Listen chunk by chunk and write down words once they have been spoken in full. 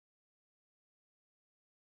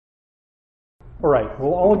All right.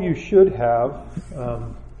 Well, all of you should have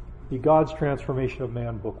the God's Transformation of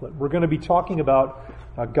Man booklet. We're going to be talking about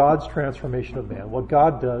God's transformation of man, what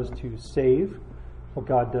God does to save, what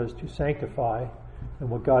God does to sanctify, and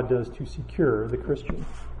what God does to secure the Christian.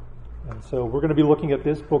 And so we're going to be looking at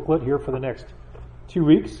this booklet here for the next 2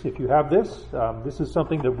 weeks. If you have this, this is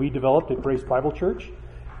something that we developed at Grace Bible Church,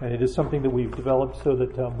 and it is something that we've developed so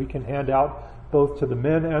that we can hand out both to the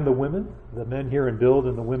men and the women, the men here in Build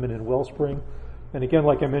and the women in Wellspring. And again,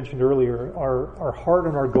 like I mentioned earlier, our heart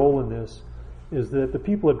and our goal in this is that the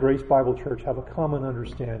people at Grace Bible Church have a common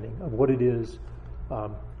understanding of what it is,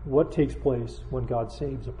 what takes place when God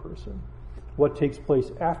saves a person, what takes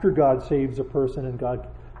place after God saves a person and God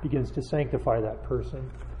begins to sanctify that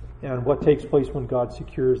person, and what takes place when God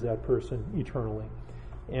secures that person eternally.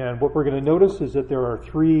 And what we're going to notice is that there are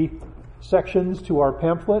 3 sections to our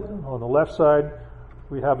pamphlet. On the left side,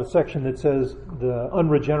 we have a section that says the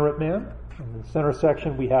unregenerate man. In the center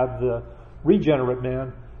section, we have the regenerate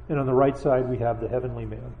man, and on the right side, we have the heavenly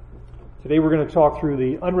man. Today, we're going to talk through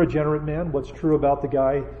the unregenerate man, what's true about the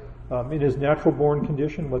guy in his natural-born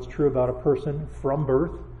condition, what's true about a person from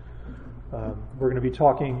birth. We're going to be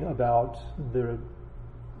talking about the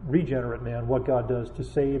regenerate man, what God does to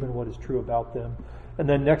save and what is true about them. And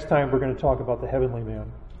then next time, we're going to talk about the heavenly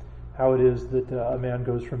man, how it is that a man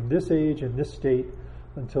goes from this age and this state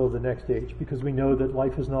until the next age, because we know that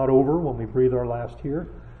life is not over when we breathe our last here,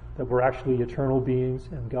 that we're actually eternal beings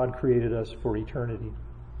and God created us for eternity.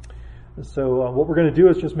 And so what we're going to do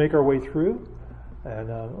is just make our way through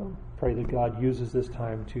and pray that God uses this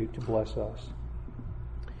time to bless us.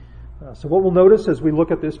 So what we'll notice as we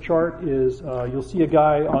look at this chart is you'll see a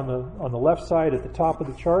guy on the left side at the top of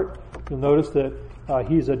the chart. You'll notice that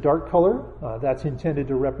he's a dark color. That's intended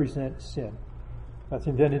to represent sin. That's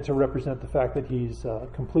intended to represent the fact that he's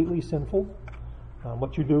completely sinful.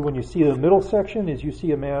 What you do when you see the middle section is you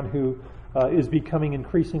see a man who is becoming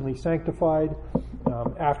increasingly sanctified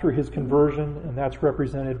after his conversion, and that's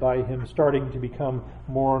represented by him starting to become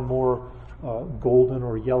more and more golden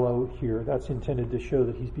or yellow here. That's intended to show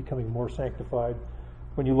that he's becoming more sanctified.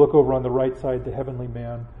 When you look over on the right side, the heavenly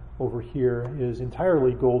man over here is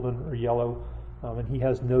entirely golden or yellow, and he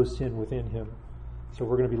has no sin within him. So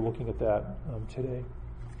we're going to be looking at that today.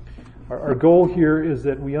 Our goal here is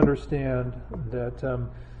that we understand that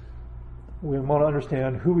we want to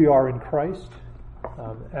understand who we are in Christ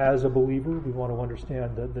as a believer. We want to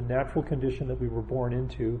understand the natural condition that we were born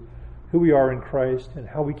into, who we are in Christ, and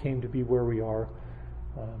how we came to be where we are,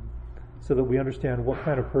 so that we understand what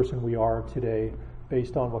kind of person we are today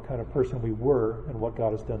based on what kind of person we were and what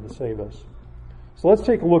God has done to save us. So let's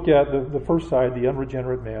take a look at the first side, the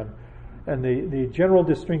unregenerate man. And the general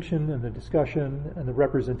distinction and the discussion and the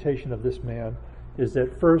representation of this man is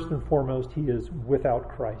that first and foremost, he is without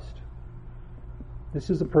Christ.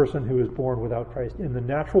 This is a person who is born without Christ. In the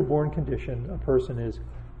natural born condition, a person is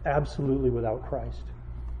absolutely without Christ.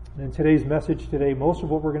 And in today's message today, most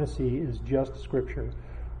of what we're going to see is just Scripture.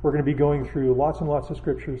 We're going to be going through lots and lots of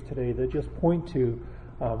Scriptures today that just point to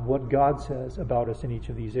what God says about us in each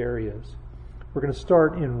of these areas. We're going to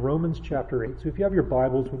start in Romans chapter 8. So if you have your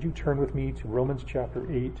Bibles, would you turn with me to Romans chapter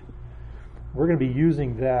 8? We're going to be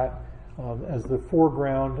using that as the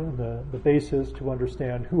foreground and the basis to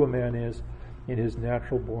understand who a man is in his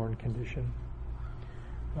natural born condition.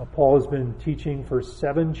 Paul has been teaching for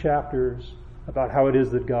 7 chapters about how it is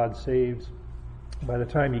that God saves. By the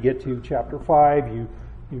time you get to chapter 5,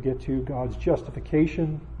 you get to God's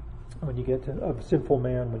justification. When you get to of sinful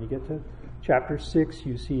man, when you get to chapter 6,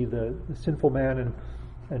 you see the sinful man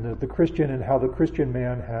and the Christian, and how the Christian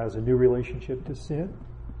man has a new relationship to sin.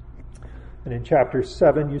 And in chapter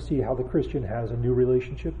 7, you see how the Christian has a new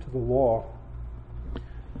relationship to the law.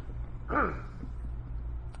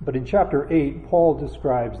 But in chapter 8, Paul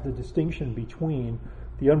describes the distinction between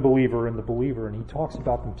the unbeliever and the believer, and he talks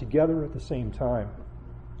about them together at the same time.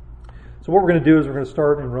 So what we're going to do is we're going to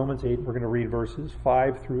start in Romans 8. We're going to read verses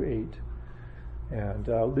 5 through 8.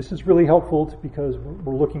 And this is really helpful because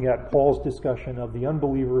we're looking at Paul's discussion of the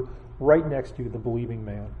unbeliever right next to the believing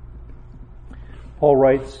man. Paul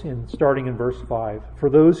writes, starting in verse 5, "For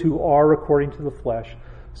those who are according to the flesh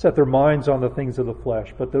set their minds on the things of the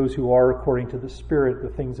flesh, but those who are according to the Spirit, the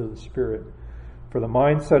things of the Spirit. For the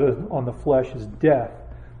mind set on the flesh is death,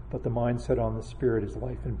 but the mind set on the Spirit is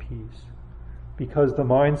life and peace. Because the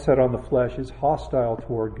mind set on the flesh is hostile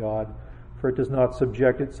toward God, for it does not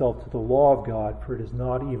subject itself to the law of God, for it is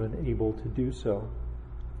not even able to do so.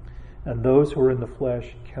 And those who are in the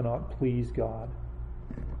flesh cannot please God."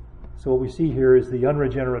 So what we see here is the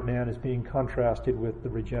unregenerate man is being contrasted with the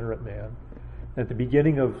regenerate man. At the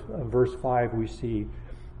beginning of verse 5, we see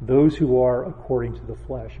those who are according to the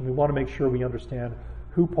flesh. And we want to make sure we understand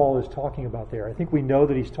who Paul is talking about there. I think we know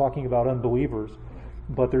that he's talking about unbelievers,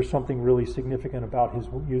 but there's something really significant about his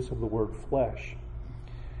use of the word flesh.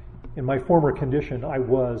 In my former condition, I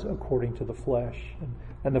was according to the flesh.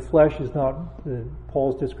 And the flesh is not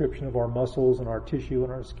Paul's description of our muscles and our tissue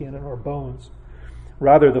and our skin and our bones.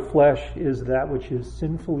 Rather, the flesh is that which is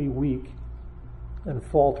sinfully weak and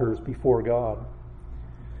falters before God,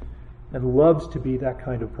 and loves to be that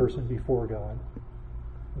kind of person before God.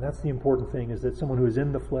 And that's the important thing, is that someone who is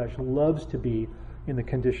in the flesh loves to be in the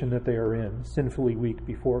condition that they are in, sinfully weak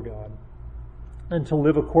before God. And to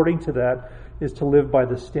live according to that is to live by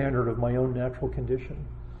the standard of my own natural condition.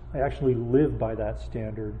 I actually live by that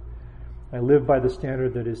standard. I live by the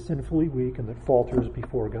standard that is sinfully weak and that falters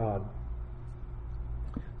before God.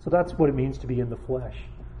 So that's what it means to be in the flesh.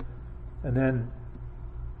 And then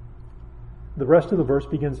the rest of the verse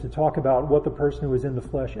begins to talk about what the person who is in the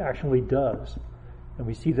flesh actually does. And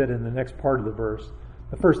we see that in the next part of the verse.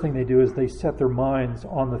 The first thing they do is they set their minds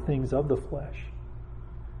on the things of the flesh.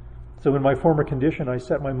 So in my former condition, I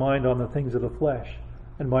set my mind on the things of the flesh.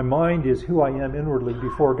 And my mind is who I am inwardly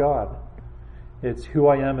before God. It's who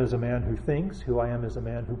I am as a man who thinks, who I am as a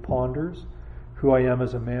man who ponders, who I am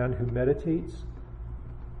as a man who meditates.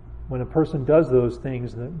 When a person does those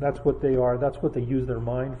things, that's what they are, that's what they use their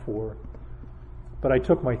mind for. But I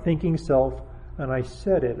took my thinking self and I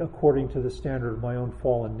set it according to the standard of my own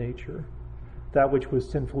fallen nature, that which was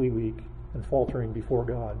sinfully weak and faltering before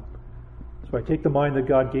God. So I take the mind that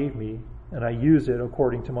God gave me and I use it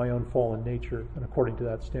according to my own fallen nature and according to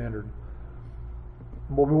that standard.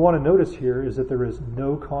 And what we want to notice here is that there is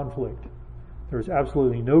no conflict. There is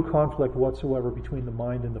absolutely no conflict whatsoever between the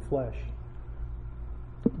mind and the flesh.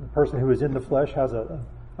 The person who is in the flesh has a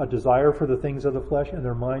desire for the things of the flesh, and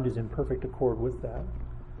their mind is in perfect accord with that.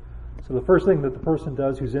 So the first thing that the person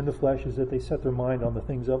does who's in the flesh is that they set their mind on the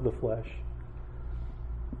things of the flesh.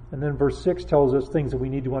 And then verse 6 tells us things that we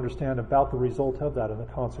need to understand about the result of that and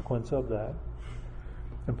the consequence of that.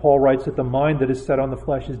 And Paul writes that the mind that is set on the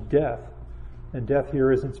flesh is death. And death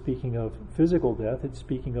here isn't speaking of physical death, it's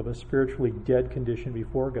speaking of a spiritually dead condition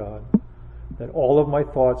before God. That all of my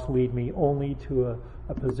thoughts lead me only to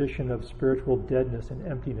a position of spiritual deadness and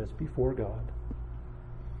emptiness before God.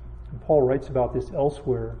 And Paul writes about this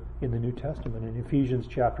elsewhere in the New Testament. In Ephesians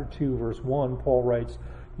chapter 2, verse 1, Paul writes,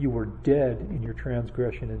 "You were dead in your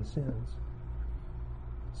transgression and sins."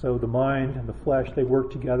 So the mind and the flesh, they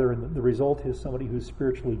work together, and the result is somebody who's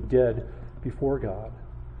spiritually dead before God.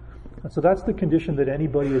 And so that's the condition that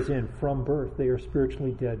anybody is in from birth. They are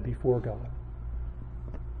spiritually dead before God.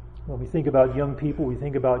 When we think about young people, we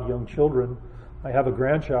think about young children. I have a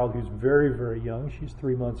grandchild who's very, very young. She's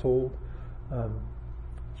 3 months old.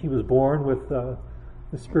 She was born with the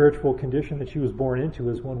spiritual condition that she was born into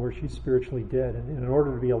is one where she's spiritually dead. And in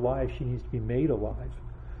order to be alive, she needs to be made alive.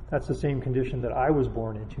 That's the same condition that I was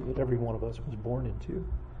born into, that every one of us was born into.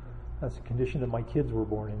 That's the condition that my kids were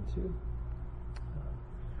born into.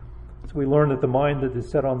 So we learn that the mind that is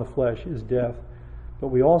set on the flesh is death, but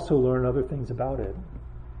we also learn other things about it.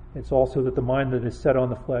 It's also that the mind that is set on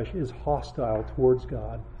the flesh is hostile towards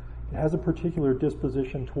God. It has a particular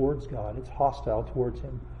disposition towards God. It's hostile towards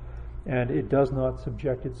Him. And it does not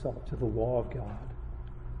subject itself to the law of God.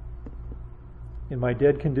 In my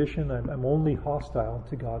dead condition, I'm only hostile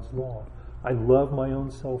to God's law. I love my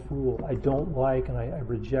own self-rule. I don't like and I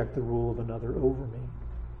reject the rule of another over me.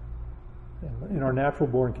 And in our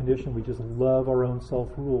natural-born condition, we just love our own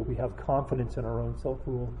self-rule. We have confidence in our own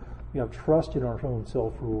self-rule. We have trust in our own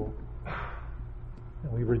self-rule.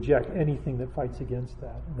 And we reject anything that fights against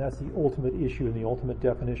that. And that's the ultimate issue and the ultimate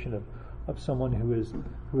definition of someone who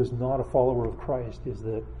is not a follower of Christ, is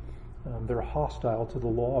that they're hostile to the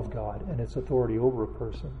law of God and its authority over a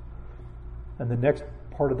person. And the next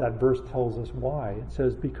part of that verse tells us why. It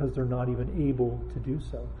says, because they're not even able to do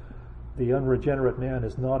so. The unregenerate man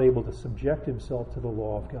is not able to subject himself to the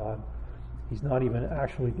law of God. He's not even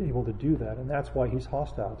actually able to do that, and that's why he's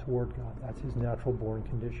hostile toward God. That's his natural-born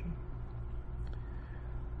condition.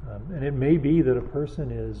 And it may be that a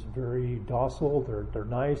person is very docile, they're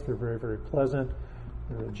nice, they're very, very pleasant,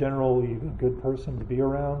 they're generally a good person to be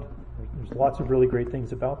around. There's lots of really great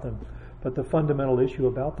things about them. But the fundamental issue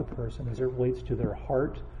about the person, as it relates to their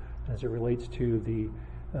heart, as it relates to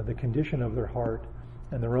the condition of their heart,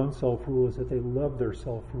 and their own self-rule, is that they love their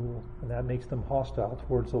self-rule, and that makes them hostile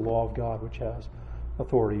towards the law of God, which has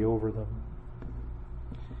authority over them.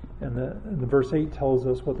 And the verse 8 tells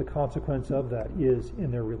us what the consequence of that is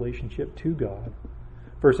in their relationship to God.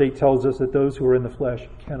 Verse 8 tells us that those who are in the flesh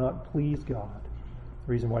cannot please God.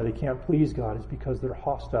 The reason why they can't please God is because they're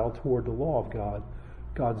hostile toward the law of God,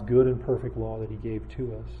 God's good and perfect law that he gave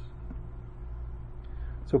to us.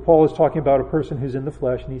 So Paul is talking about a person who's in the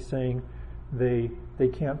flesh, and he's saying they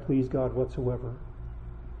can't please God whatsoever.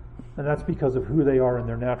 And that's because of who they are in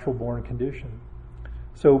their natural born condition.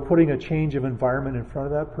 So putting a change of environment in front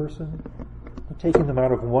of that person, taking them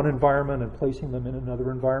out of one environment and placing them in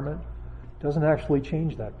another environment, doesn't actually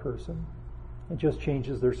change that person. It just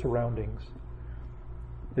changes their surroundings.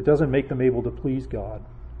 It doesn't make them able to please God.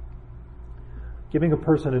 Giving a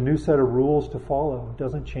person a new set of rules to follow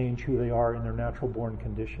doesn't change who they are in their natural born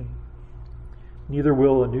condition. Neither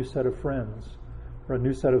will a new set of friends, or a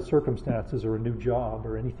new set of circumstances, or a new job,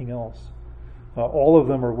 or anything else. All of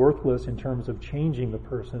them are worthless in terms of changing the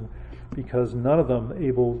person, because none of them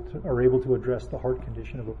are able to address the heart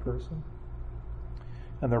condition of a person.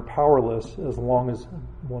 And they're powerless as long as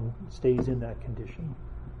one stays in that condition.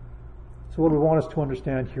 So what we want us to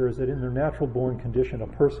understand here is that in their natural born condition, a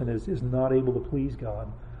person is not able to please God.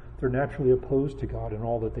 They're naturally opposed to God in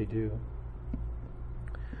all that they do.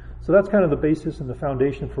 So that's kind of the basis and the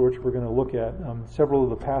foundation for which we're going to look at several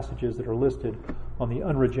of the passages that are listed on the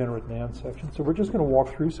unregenerate man section. So we're just going to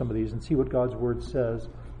walk through some of these and see what God's word says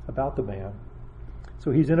about the man.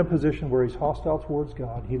 So he's in a position where he's hostile towards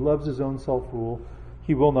God. He loves his own self-rule.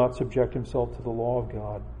 He will not subject himself to the law of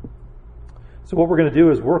God. So what we're going to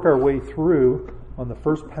do is work our way through, on the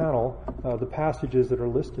first panel, the passages that are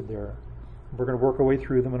listed there. We're going to work our way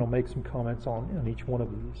through them, and I'll make some comments on each one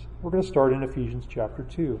of these. We're going to start in Ephesians chapter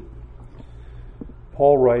 2.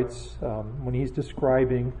 Paul writes, when he's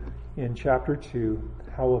describing in chapter 2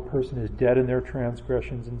 how a person is dead in their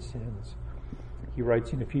transgressions and sins, he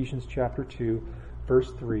writes in Ephesians chapter 2,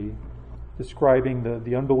 verse 3, describing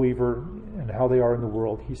the unbeliever and how they are in the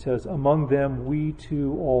world. He says, "Among them we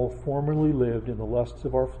too all formerly lived in the lusts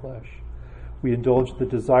of our flesh. We indulged the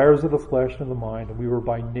desires of the flesh and the mind, and we were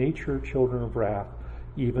by nature children of wrath,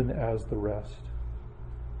 even as the rest."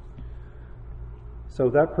 So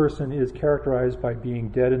that person is characterized by being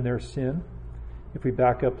dead in their sin. If we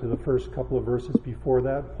back up to the first couple of verses before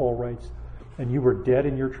that, Paul writes, "And you were dead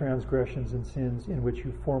in your transgressions and sins in which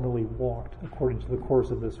you formerly walked, according to the course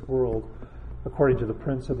of this world, according to the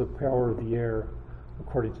prince of the power of the air,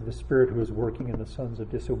 according to the spirit who is working in the sons of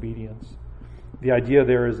disobedience." The idea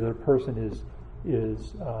there is that a person is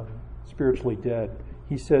spiritually dead.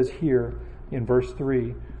 He says here in verse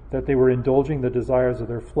 3 that they were indulging the desires of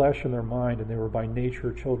their flesh and their mind, and they were by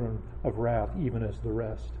nature children of wrath, even as the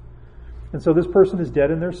rest. And so this person is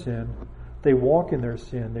dead in their sin. They walk in their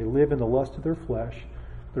sin. They live in the lust of their flesh.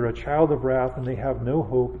 They're a child of wrath, and they have no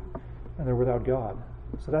hope, and they're without God.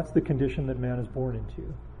 So that's the condition that man is born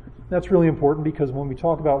into. That's really important, because when we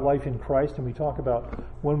talk about life in Christ, and we talk about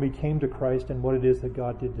when we came to Christ and what it is that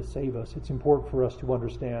God did to save us, it's important for us to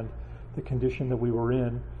understand the condition that we were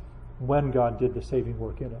in when God did the saving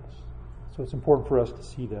work in us. So it's important for us to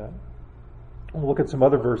see that. We'll look at some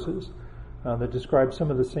other verses that describe some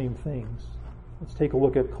of the same things. Let's take a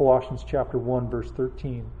look at Colossians chapter 1, verse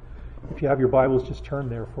 13. If you have your Bibles, just turn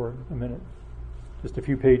there for a minute. Just a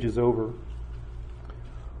few pages over.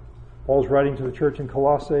 Paul's writing to the church in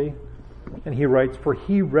Colossae, and he writes, "For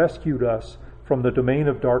he rescued us from the domain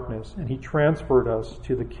of darkness, and he transferred us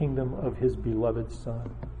to the kingdom of his beloved Son."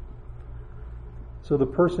 So the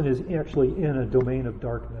person is actually in a domain of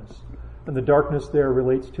darkness. And the darkness there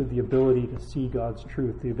relates to the ability to see God's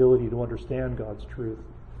truth, the ability to understand God's truth.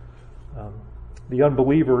 The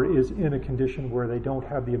unbeliever is in a condition where they don't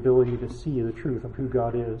have the ability to see the truth of who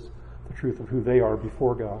God is, the truth of who they are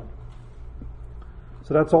before God.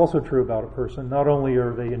 So that's also true about a person. Not only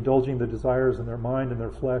are they indulging the desires in their mind and their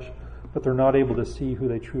flesh, but they're not able to see who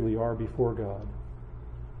they truly are before God.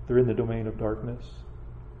 They're in the domain of darkness.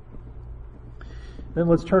 Then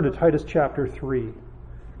let's turn to Titus chapter 3.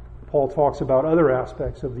 Paul talks about other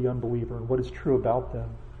aspects of the unbeliever and what is true about them.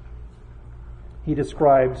 He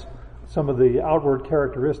describes some of the outward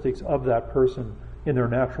characteristics of that person in their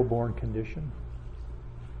natural born condition.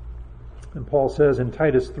 And Paul says in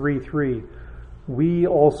Titus 3:3, "We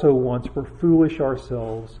also once were foolish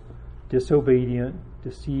ourselves, disobedient,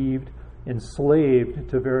 deceived, enslaved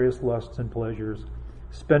to various lusts and pleasures,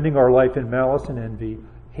 spending our life in malice and envy,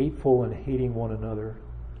 hateful and hating one another."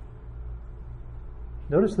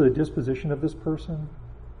 Notice the disposition of this person.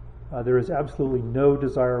 There is absolutely no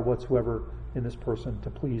desire whatsoever in this person to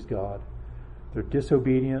please God. They're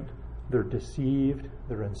disobedient, they're deceived,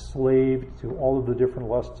 they're enslaved to all of the different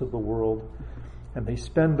lusts of the world, and they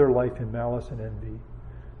spend their life in malice and envy.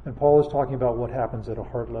 And Paul is talking about what happens at a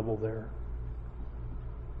heart level there.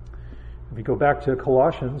 If we go back to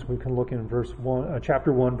Colossians, we can look in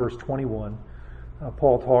chapter 1, verse 21.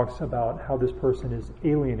 Paul talks about how this person is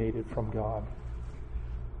alienated from God.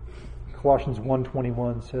 Colossians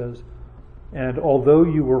 1:21 says, "And although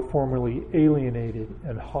you were formerly alienated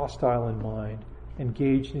and hostile in mind,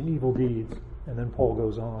 engaged in evil deeds," and then Paul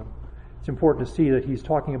goes on. It's important to see that he's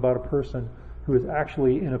talking about a person who is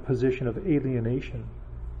actually in a position of alienation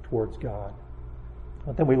towards God.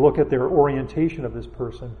 But then we look at their orientation of this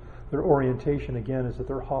person. Their orientation, again, is that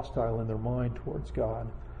they're hostile in their mind towards God,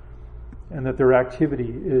 and that their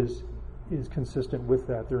activity is consistent with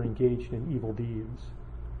that. They're engaged in evil deeds.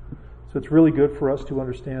 So it's really good for us to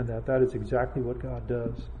understand that. That is exactly what God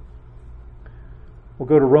does. We'll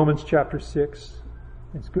go to Romans chapter 6.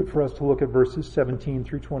 It's good for us to look at verses 17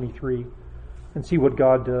 through 23 and see what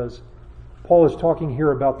God does. Paul is talking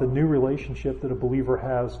here about the new relationship that a believer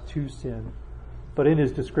has to sin. But in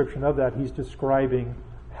his description of that, he's describing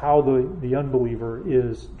how the unbeliever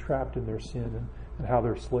is trapped in their sin and how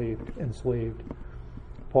they're enslaved.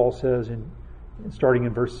 Paul says, starting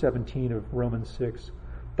in verse 17 of Romans 6,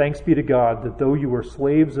 "Thanks be to God that though you were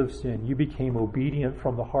slaves of sin, you became obedient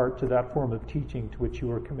from the heart to that form of teaching to which you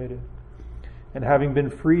were committed. And having been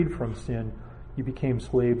freed from sin, you became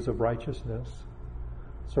slaves of righteousness."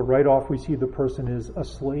 So right off we see the person is a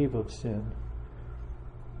slave of sin.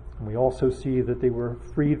 And we also see that they were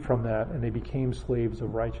freed from that and they became slaves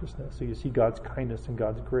of righteousness. So you see God's kindness and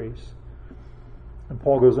God's grace. And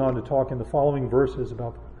Paul goes on to talk in the following verses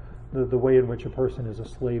about the way in which a person is a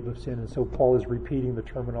slave of sin. And so Paul is repeating the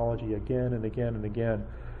terminology again and again and again.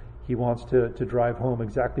 He wants to drive home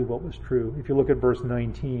exactly what was true. If you look at verse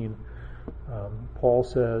 19, Paul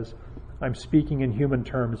says, "I'm speaking in human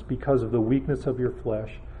terms because of the weakness of your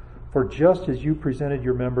flesh. For just as you presented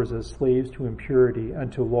your members as slaves to impurity and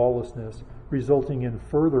to lawlessness, resulting in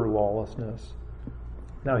further lawlessness."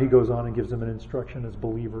 Now he goes on and gives them an instruction as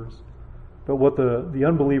believers. But what the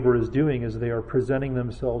unbeliever is doing is they are presenting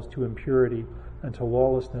themselves to impurity and to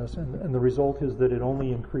lawlessness, and the result is that it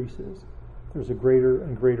only increases. There's a greater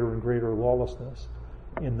and greater and greater lawlessness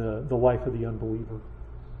in the life of the unbeliever.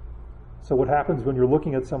 So what happens when you're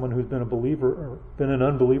looking at someone who's been a believer or been an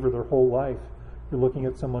unbeliever their whole life? You're looking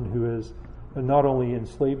at someone who is not only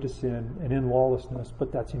enslaved to sin and in lawlessness,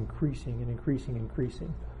 but that's increasing and increasing and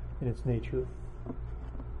increasing in its nature.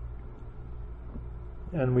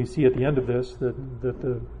 And we see at the end of this that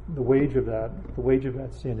the wage of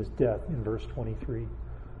that sin is death in verse 23.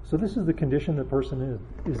 So this is the condition the person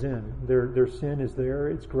is in. Their sin is there,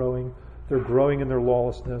 it's growing, they're growing in their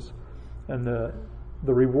lawlessness, and the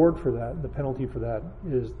reward for that, the penalty for that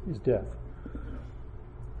is death.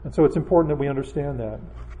 And so it's important that we understand that.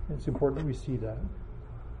 It's important that we see that.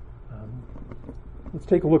 Let's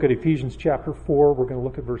take a look at Ephesians chapter 4. We're going to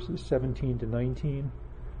look at verses 17 to 19.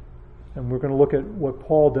 And we're going to look at what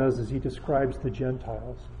Paul does as he describes the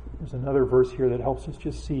Gentiles. There's another verse here that helps us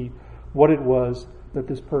just see what it was that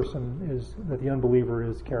this person is, that the unbeliever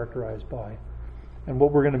is characterized by. And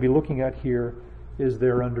what we're going to be looking at here is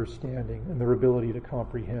their understanding and their ability to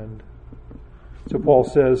comprehend. So Paul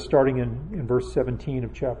says, starting in verse 17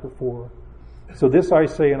 of chapter 4, "So this I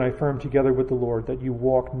say and I affirm together with the Lord, that you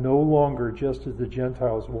walk no longer just as the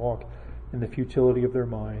Gentiles walk in the futility of their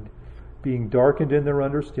mind, being darkened in their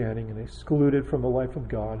understanding and excluded from the life of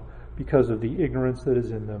God because of the ignorance that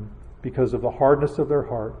is in them, because of the hardness of their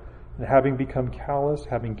heart, and having become callous,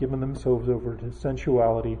 having given themselves over to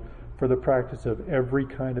sensuality for the practice of every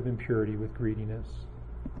kind of impurity with greediness."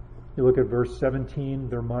 You look at verse 17,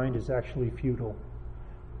 their mind is actually futile.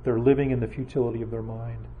 They're living in the futility of their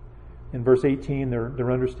mind. In verse 18,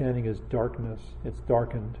 their understanding is darkness. It's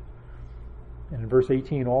darkened. And in verse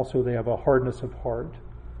 18 also, they have a hardness of heart.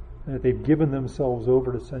 And that they've given themselves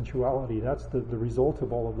over to sensuality. That's the result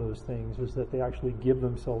of all of those things, is that they actually give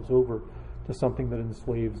themselves over to something that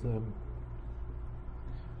enslaves them.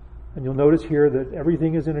 And you'll notice here that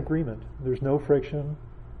everything is in agreement. There's no friction.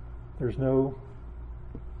 There's no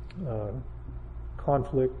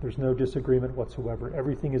conflict. There's no disagreement whatsoever.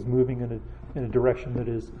 Everything is moving in a direction that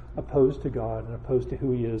is opposed to God and opposed to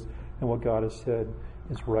who He is and what God has said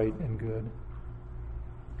is right and good.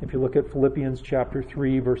 If you look at Philippians chapter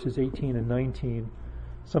 3, verses 18 and 19,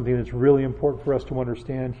 something that's really important for us to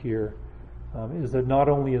understand here is that not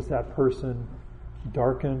only is that person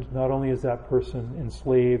darkened, not only is that person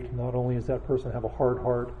enslaved, not only is that person have a hard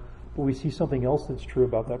heart, but we see something else that's true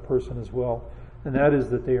about that person as well. And that is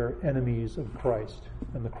that they are enemies of Christ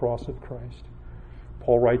and the cross of Christ.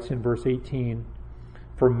 Paul writes in verse 18,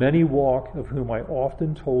 "For many walk, of whom I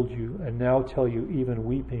often told you, and now tell you even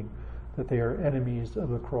weeping, that they are enemies of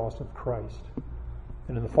the cross of Christ."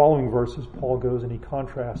 And in the following verses, Paul goes and he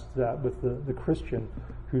contrasts that with the Christian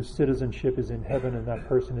whose citizenship is in heaven, and that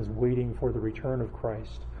person is waiting for the return of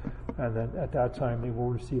Christ. And then at that time they will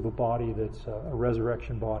receive a body that's a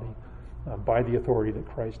resurrection body by the authority that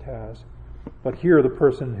Christ has. But here the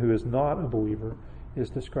person who is not a believer is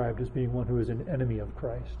described as being one who is an enemy of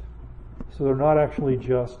Christ. So they're not actually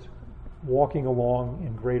just walking along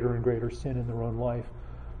in greater and greater sin in their own life,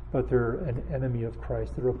 but they're an enemy of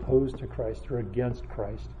Christ. They're opposed to Christ. They're against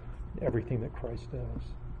Christ, everything that Christ does.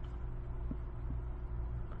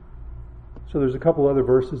 So there's a couple other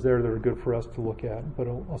verses there that are good for us to look at, but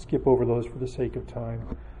I'll skip over those for the sake of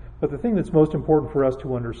time. But the thing that's most important for us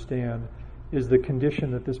to understand is the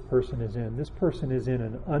condition that this person is in. This person is in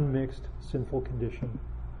an unmixed sinful condition.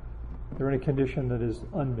 They're in a condition that is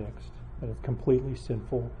unmixed, and it's completely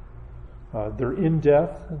sinful. They're in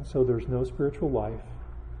death, and so there's no spiritual life.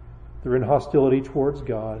 They're in hostility towards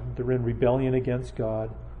God. They're in rebellion against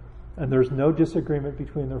God. And there's no disagreement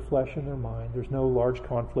between their flesh and their mind. There's no large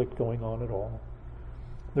conflict going on at all.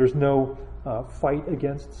 There's no fight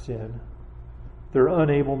against sin. They're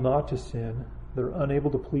unable not to sin. They're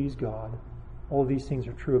unable to please God. All of these things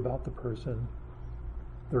are true about the person.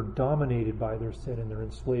 They're dominated by their sin and they're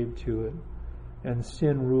enslaved to it. And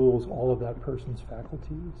sin rules all of that person's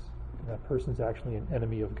faculties. And that person's actually an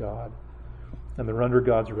enemy of God. And they're under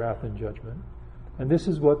God's wrath and judgment. And this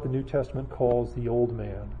is what the New Testament calls the old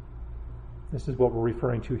man. This is what we're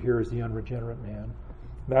referring to here as the unregenerate man.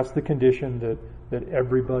 That's the condition that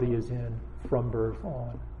everybody is in from birth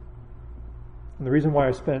on. And the reason why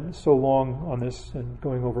I spent so long on this and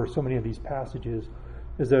going over so many of these passages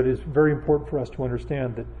is that it's very important for us to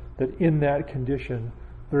understand that in that condition,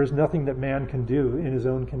 there is nothing that man can do in his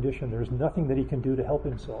own condition. There's nothing that he can do to help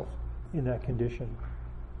himself in that condition.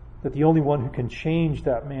 That the only one who can change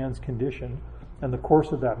that man's condition and the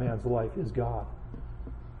course of that man's life is God.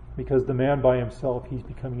 Because the man by himself, he's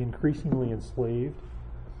becoming increasingly enslaved.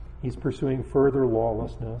 He's pursuing further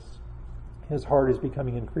lawlessness. His heart is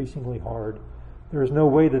becoming increasingly hard. There is no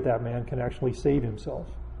way that man can actually save himself.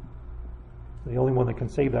 The only one that can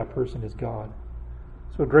save that person is God.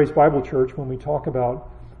 So at Grace Bible Church, when we talk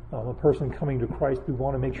about a person coming to Christ, we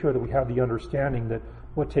want to make sure that we have the understanding that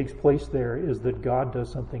what takes place there is that God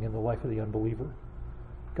does something in the life of the unbeliever.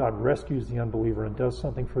 God rescues the unbeliever and does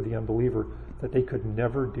something for the unbeliever that they could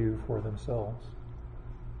never do for themselves.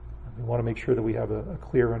 And we want to make sure that we have a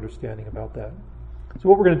clear understanding about that. So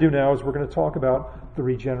what we're going to do now is we're going to talk about the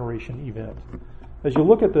regeneration event. As you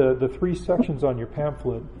look at the three sections on your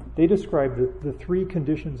pamphlet, they describe the three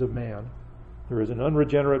conditions of man. There is an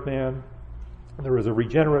unregenerate man, there is a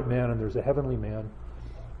regenerate man, and there's a heavenly man.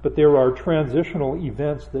 But there are transitional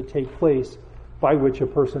events that take place by which a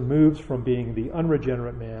person moves from being the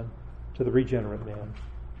unregenerate man to the regenerate man.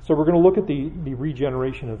 So we're going to look at the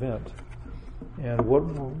regeneration event. And what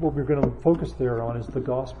we're going to focus there on is the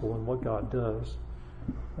gospel and what God does.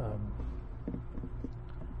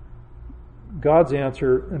 God's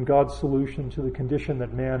answer and God's solution to the condition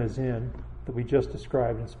that man is in, that we just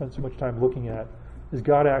described and spent so much time looking at, is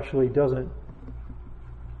God actually doesn't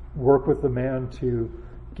work with the man to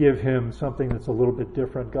give him something that's a little bit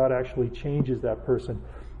different. God actually changes that person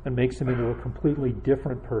and makes him into a completely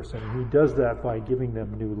different person. And he does that by giving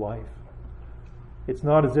them new life. It's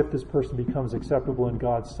not as if this person becomes acceptable in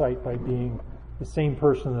God's sight by being the same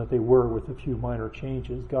person that they were with a few minor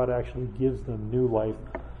changes. God actually gives them new life.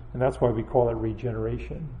 And that's why we call it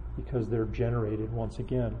regeneration, because they're generated once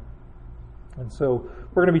again. And so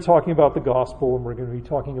we're going to be talking about the gospel, and we're going to be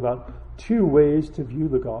talking about two ways to view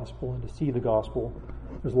the gospel and to see the gospel.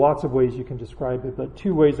 There's lots of ways you can describe it, but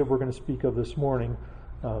two ways that we're going to speak of this morning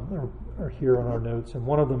are here on our notes. And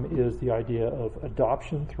one of them is the idea of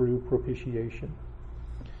adoption through propitiation.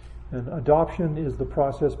 And adoption is the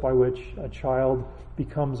process by which a child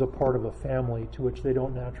becomes a part of a family to which they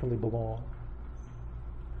don't naturally belong.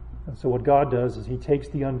 And so what God does is he takes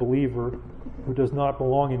the unbeliever who does not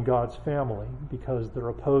belong in God's family because they're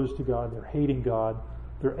opposed to God, they're hating God,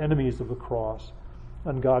 they're enemies of the cross,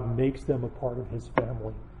 and God makes them a part of his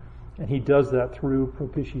family. And he does that through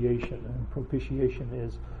propitiation, and propitiation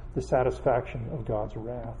is the satisfaction of God's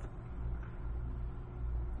wrath.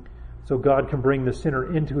 So God can bring the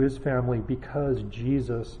sinner into his family because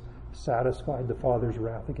Jesus satisfied the Father's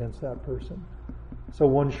wrath against that person. So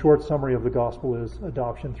one short summary of the gospel is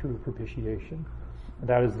adoption through propitiation. And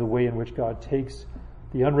that is the way in which God takes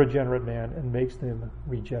the unregenerate man and makes them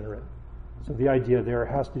regenerate. So the idea there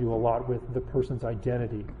has to do a lot with the person's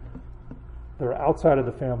identity. They're outside of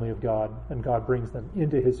the family of God, and God brings them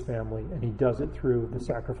into his family, and he does it through the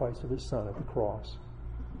sacrifice of his Son at the cross.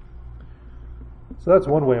 So that's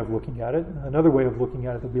one way of looking at it. Another way of looking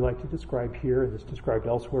at it that we like to describe here, and it's described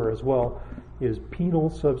elsewhere as well, is penal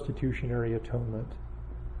substitutionary atonement.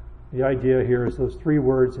 The idea here is those three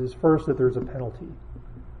words is first that there's a penalty.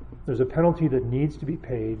 There's a penalty that needs to be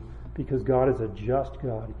paid because God is a just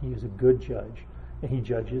God. He is a good judge, and he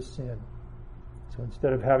judges sin. So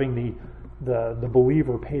instead of having the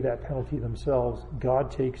believer pay that penalty themselves,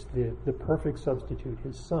 God takes the perfect substitute,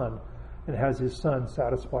 his Son, and has his Son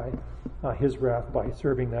satisfy his wrath by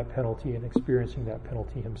serving that penalty and experiencing that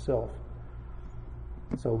penalty himself.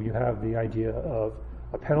 So you have the idea of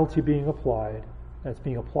a penalty being applied, and it's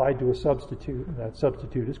being applied to a substitute, and that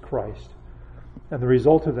substitute is Christ. And the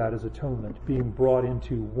result of that is atonement, being brought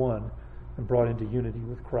into one and brought into unity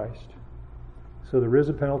with Christ. So there is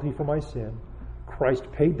a penalty for my sin.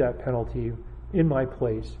 Christ paid that penalty in my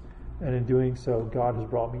place, and in doing so, God has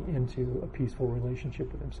brought me into a peaceful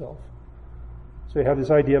relationship with himself. So you have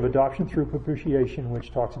this idea of adoption through propitiation,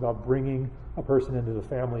 which talks about bringing a person into the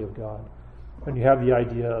family of God. And you have the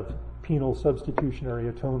idea of penal substitutionary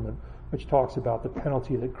atonement, which talks about the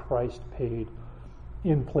penalty that Christ paid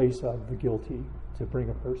in place of the guilty to bring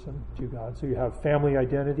a person to God. So you have family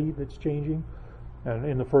identity that's changing, and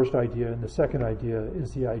in the first idea, and the second idea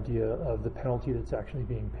is the idea of the penalty that's actually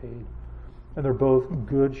being paid. And they're both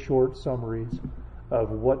good short summaries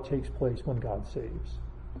of what takes place when God saves.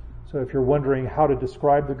 So if you're wondering how to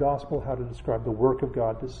describe the gospel, how to describe the work of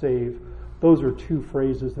God to save, those are two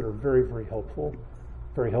phrases that are very, very helpful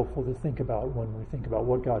to think about when we think about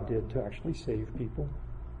what God did to actually save people.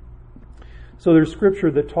 So there's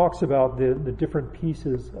scripture that talks about the different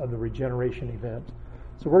pieces of the regeneration event.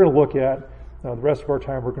 So we're going to look at, the rest of our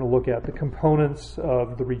time, we're going to look at the components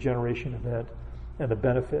of the regeneration event and the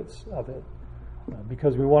benefits of it.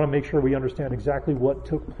 Because we want to make sure we understand exactly what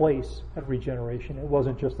took place at regeneration. It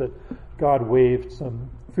wasn't just that God waved some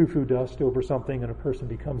foo-foo dust over something and a person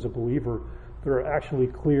becomes a believer. There are actually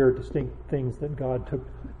clear, distinct things that God took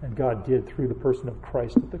and God did through the person of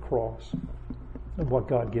Christ at the cross and what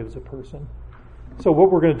God gives a person. So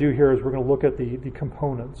what we're going to do here is we're going to look at the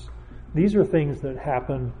components. These are things that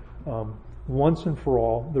happen once and for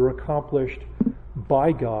all. They're accomplished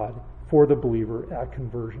by God for the believer at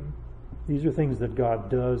conversion. These are things that God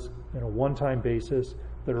does on a one-time basis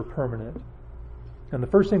that are permanent. And the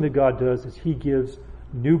first thing that God does is he gives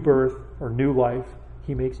new birth or new life.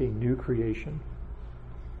 He makes a new creation.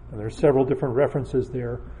 And there are several different references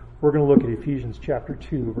there. We're going to look at Ephesians chapter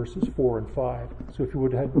 2, verses 4 and 5. So if you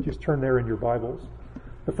would just turn there in your Bibles.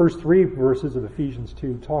 The first three verses of Ephesians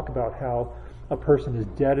 2 talk about how a person is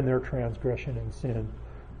dead in their transgression and sin,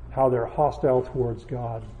 how they're hostile towards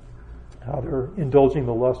God, how they're indulging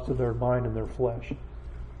the lust of their mind and their flesh.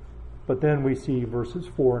 But then we see verses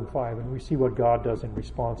 4 and 5, and we see what God does in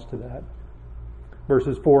response to that.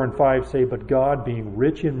 Verses 4 and 5 say, "But God, being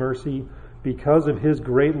rich in mercy, because of his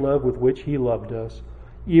great love with which he loved us,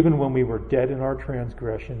 even when we were dead in our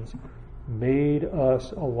transgressions, made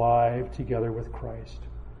us alive together with Christ.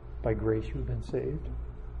 By grace you have been saved."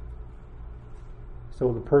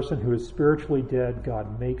 So the person who is spiritually dead,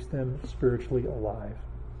 God makes them spiritually alive.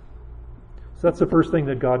 So that's the first thing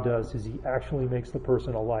that God does, is he actually makes the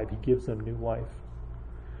person alive. He gives them new life.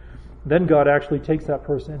 Then God actually takes that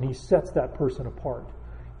person and he sets that person apart.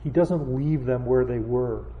 He doesn't leave them where they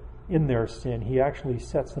were in their sin. He actually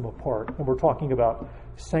sets them apart. And we're talking about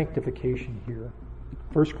sanctification here.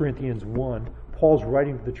 1 Corinthians 1, Paul's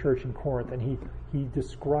writing to the church in Corinth, and he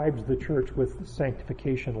describes the church with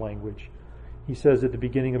sanctification language. He says at the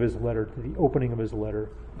beginning of his letter, to the opening of his letter,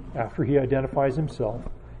 after he identifies himself,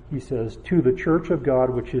 he says, "To the church of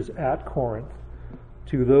God which is at Corinth,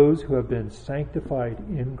 to those who have been sanctified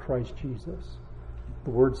in Christ Jesus."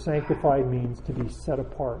 The word sanctified means to be set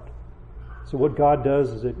apart. So what God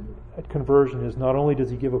does is at conversion is not only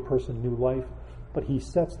does he give a person new life, but he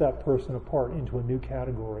sets that person apart into a new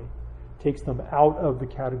category, takes them out of the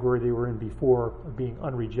category they were in before of being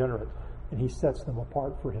unregenerate, and he sets them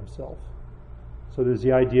apart for himself. So there's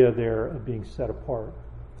the idea there of being set apart.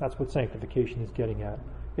 That's what sanctification is getting at.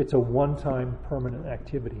 It's a one-time permanent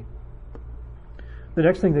activity. The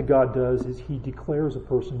next thing that God does is he declares a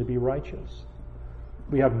person to be righteous.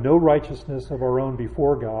 We have no righteousness of our own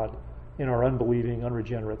before God in our unbelieving,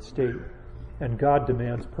 unregenerate state. And God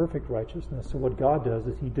demands perfect righteousness. So what God does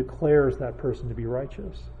is he declares that person to be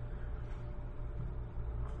righteous.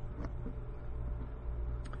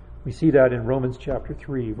 We see that in Romans chapter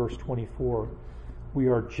 3, verse 24. "We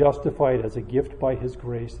are justified as a gift by his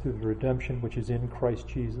grace through the redemption which is in Christ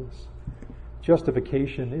Jesus."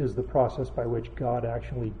 Justification is the process by which God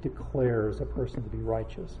actually declares a person to be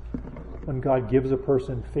righteous. When God gives a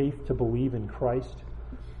person faith to believe in Christ,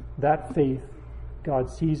 that faith, God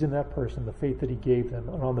sees in that person the faith that he gave them,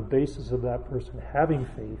 and on the basis of that person having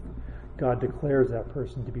faith, God declares that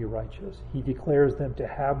person to be righteous. He declares them to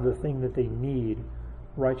have the thing that they need,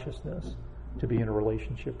 righteousness, to be in a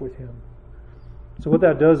relationship with him. So what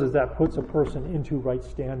that does is that puts a person into right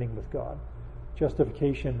standing with God.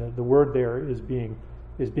 Justification, the word there is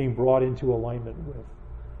being brought into alignment with.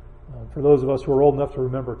 For those of us who are old enough to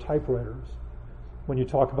remember typewriters, when you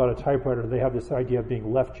talk about a typewriter, they have this idea of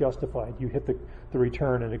being left justified. You hit the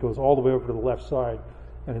return and it goes all the way over to the left side,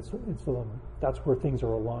 and that's where things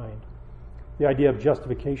are aligned. The idea of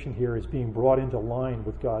justification here is being brought into line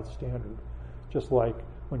with God's standard. Just like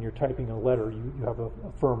when you're typing a letter, you have a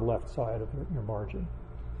firm left side of your margin.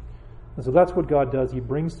 And so that's what God does. He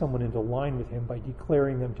brings someone into line with him by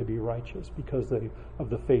declaring them to be righteous because of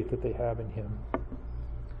the faith that they have in him.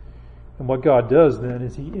 And what God does then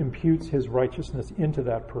is he imputes his righteousness into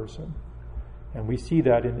that person. And we see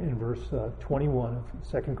that in verse 21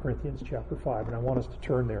 of 2 Corinthians chapter 5. And I want us to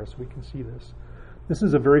turn there so we can see this. This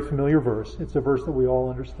is a very familiar verse. It's a verse that we all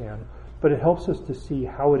understand. But it helps us to see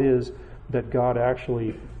how it is that God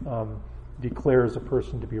actually declares a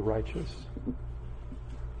person to be righteous.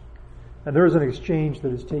 And there is an exchange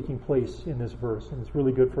that is taking place in this verse. And it's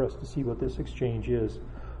really good for us to see what this exchange is.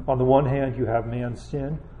 On the one hand, you have man's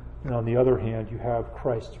sin. And on the other hand, you have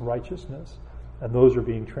Christ's righteousness. And those are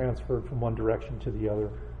being transferred from one direction to the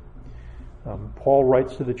other. Paul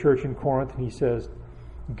writes to the church in Corinth, and he says,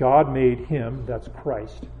 God made him, that's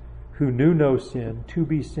Christ, who knew no sin, to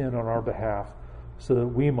be sin on our behalf, so that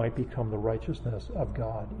we might become the righteousness of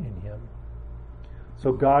God in him.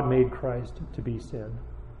 So God made Christ to be sin.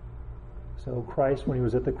 So Christ, when he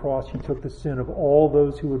was at the cross, he took the sin of all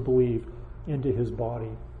those who would believe into his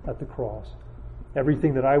body at the cross.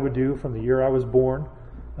 Everything that I would do from the year I was born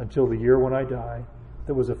until the year when I die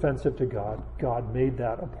that was offensive to God, God made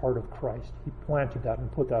that a part of Christ. He planted that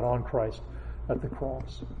and put that on Christ at the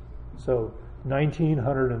cross. So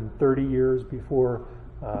 1930 years before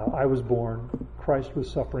I was born, Christ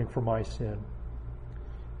was suffering for my sin.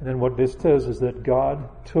 And then what this says is that God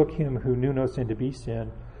took him who knew no sin to be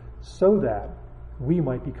sin so that we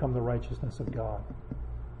might become the righteousness of God.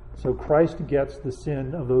 So Christ gets the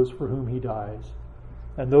sin of those for whom he dies,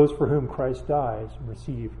 and those for whom Christ dies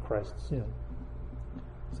receive Christ's sin.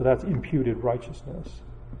 So that's imputed righteousness.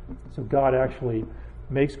 So God actually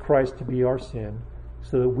makes Christ to be our sin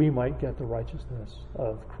so that we might get the righteousness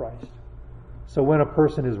of Christ. So when a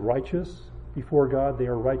person is righteous before God, they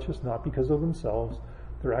are righteous not because of themselves.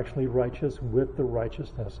 They're actually righteous with the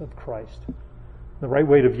righteousness of Christ. The right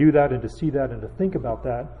way to view that and to see that and to think about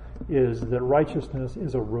that is that righteousness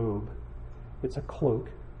is a robe. It's a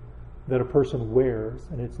cloak that a person wears,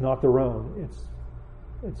 and it's not their own.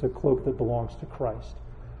 It's a cloak that belongs to Christ.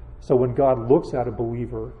 So when God looks at a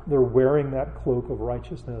believer, they're wearing that cloak of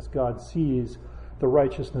righteousness. God sees the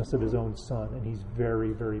righteousness of his own Son, and he's very,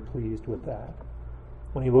 very pleased with that.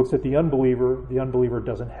 When he looks at the unbeliever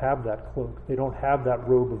doesn't have that cloak. They don't have that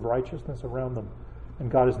robe of righteousness around them,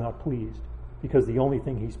 and God is not pleased, because the only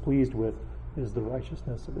thing he's pleased with is the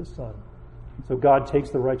righteousness of his Son. So God takes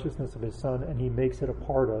the righteousness of his Son and he makes it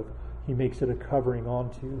he makes it a covering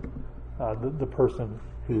onto the person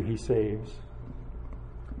who he saves.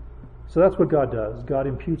 So that's what God does. God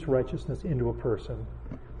imputes righteousness into a person.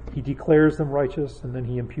 He declares them righteous, and then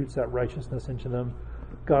he imputes that righteousness into them.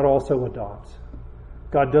 God also adopts.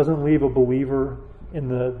 God doesn't leave a believer in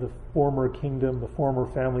the former kingdom, the former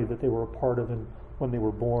family that they were a part of when they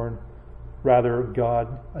were born. Rather,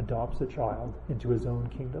 God adopts a child into his own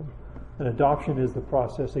kingdom. And adoption is the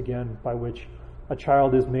process, again, by which a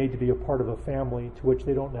child is made to be a part of a family to which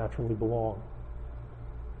they don't naturally belong.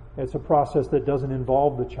 It's a process that doesn't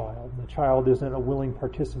involve the child. The child isn't a willing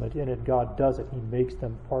participant in it. God does it. He makes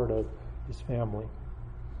them part of his family.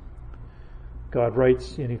 God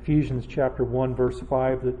writes in Ephesians chapter 1, verse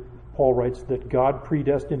 5, that Paul writes that God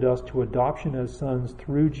predestined us to adoption as sons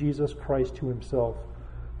through Jesus Christ to himself,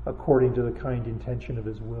 according to the kind intention of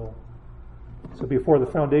his will. So before the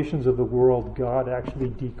foundations of the world, God actually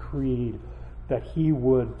decreed that he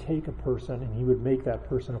would take a person and he would make that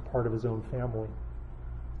person a part of his own family.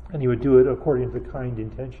 And he would do it according to the kind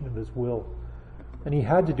intention of his will. And he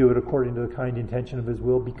had to do it according to the kind intention of his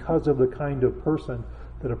will because of the kind of person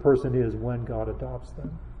that a person is when God adopts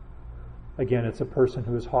them. Again, it's a person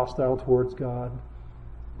who is hostile towards God.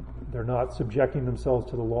 They're not subjecting themselves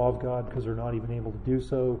to the law of God because they're not even able to do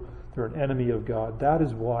so. They're an enemy of God. That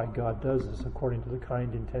is why God does this according to the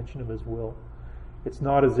kind intention of his will. It's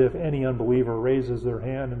not as if any unbeliever raises their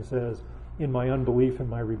hand and says, in my unbelief and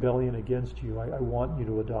my rebellion against you, I want you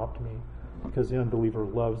to adopt me, because the unbeliever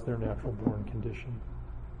loves their natural born condition.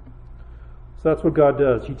 So that's what God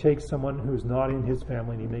does. He takes someone who's not in his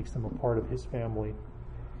family and he makes them a part of his family.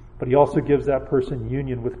 But he also gives that person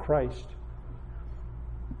union with Christ.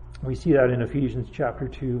 We see that in Ephesians chapter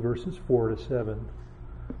 2, verses 4 to 7.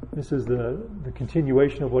 This is the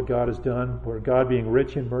continuation of what God has done, where God, being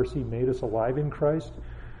rich in mercy, made us alive in Christ.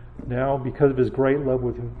 Now, because of his great love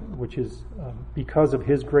with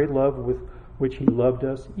which he loved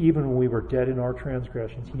us, even when we were dead in our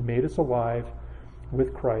transgressions, he made us alive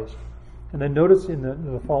with Christ. And then notice in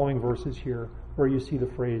the following verses here where you see the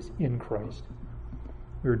phrase, in Christ.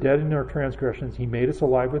 We were dead in our transgressions. He made us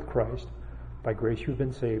alive with Christ. By grace you've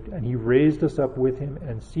been saved. And he raised us up with him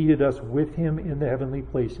and seated us with him in the heavenly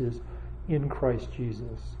places in Christ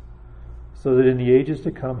Jesus, so that in the ages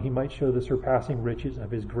to come he might show the surpassing riches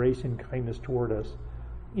of his grace and kindness toward us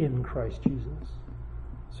in Christ Jesus.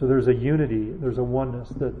 So there's a unity, there's a oneness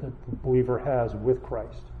that the believer has with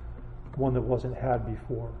Christ, one that wasn't had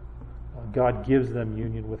before. God gives them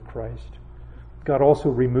union with Christ. God also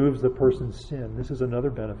removes the person's sin. This is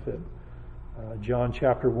another benefit. John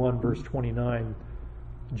chapter 1, verse 29,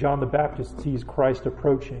 John the Baptist sees Christ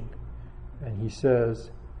approaching, and he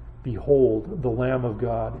says, "Behold, the Lamb of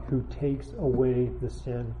God who takes away the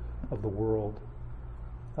sin of the world."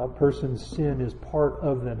 A person's sin is part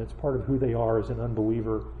of them. It's part of who they are as an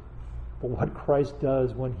unbeliever. But what Christ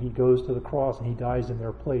does when he goes to the cross and he dies in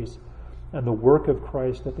their place, and the work of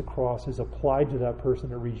Christ at the cross is applied to that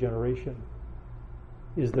person at regeneration,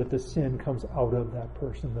 is that the sin comes out of that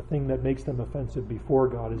person. The thing that makes them offensive before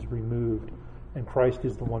God is removed, and Christ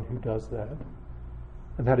is the one who does that.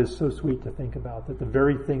 And that is so sweet to think about, that the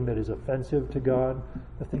very thing that is offensive to God,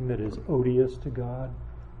 the thing that is odious to God,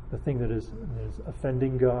 the thing that is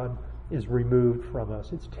offending God is removed from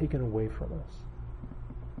us. It's taken away from us.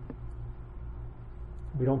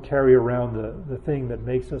 We don't carry around the thing that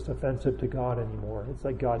makes us offensive to God anymore. It's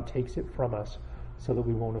like God takes it from us so that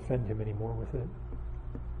we won't offend him anymore with it.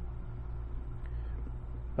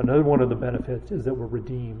 Another one of the benefits is that we're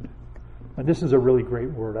redeemed. And this is a really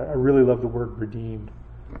great word. I really love the word redeemed,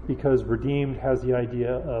 because redeemed has the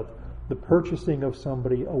idea of the purchasing of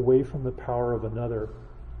somebody away from the power of another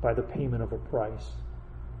by the payment of a price.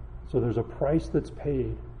 So there's a price that's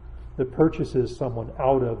paid that purchases someone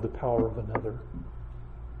out of the power of another.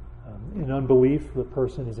 In unbelief, the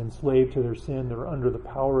person is enslaved to their sin. They're under the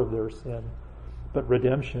power of their sin. But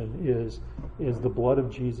redemption is the blood of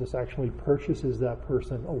Jesus actually purchases that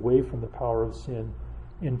person away from the power of sin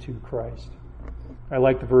into Christ. I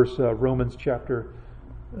like the verse, Romans chapter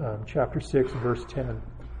 6, verse 10.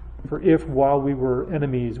 "For if while we were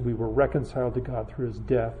enemies we were reconciled to God through his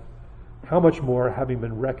death, how much more, having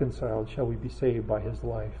been reconciled, shall we be saved by his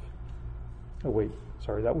life?" That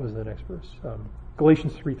was the next verse.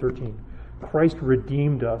 Galatians 3:13. "Christ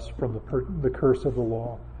redeemed us from the curse of the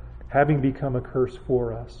law, having become a curse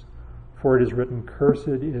for us. For it is written, cursed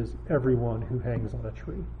is everyone who hangs on a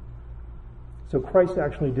tree." So Christ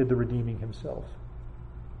actually did the redeeming himself.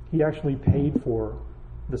 He actually paid for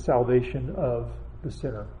the salvation of the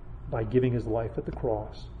sinner by giving his life at the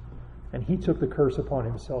cross. And he took the curse upon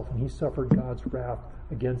himself, and he suffered God's wrath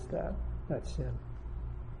against that sin.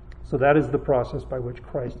 So that is the process by which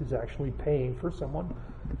Christ is actually paying for someone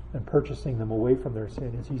and purchasing them away from their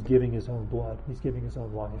sin, is he's giving his own blood. He's giving his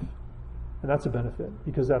own life. And that's a benefit,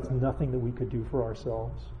 because that's nothing that we could do for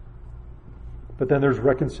ourselves. But then there's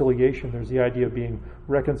reconciliation. There's the idea of being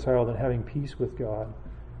reconciled and having peace with God.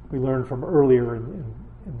 We learned from earlier in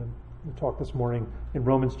the talk this morning in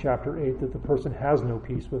Romans chapter 8 that the person has no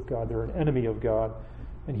peace with God. They're an enemy of God.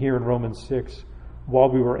 And here in Romans 6, while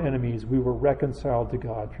we were enemies, we were reconciled to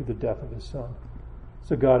God through the death of his Son.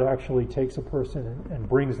 So God actually takes a person and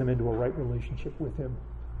brings them into a right relationship with him.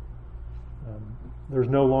 There's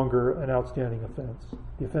no longer an outstanding offense.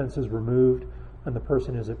 The offense is removed, and the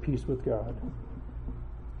person is at peace with God.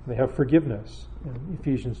 They have forgiveness. In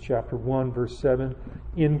Ephesians chapter 1, verse 7,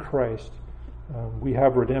 in Christ, we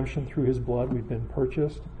have redemption through his blood. We've been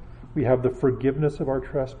purchased. We have the forgiveness of our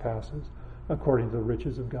trespasses according to the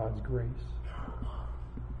riches of God's grace.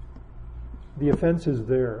 The offense is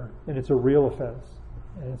there, and it's a real offense,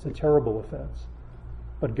 and it's a terrible offense.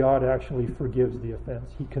 But God actually forgives the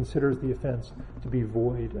offense. He considers the offense to be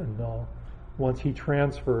void and null once he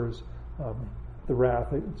transfers the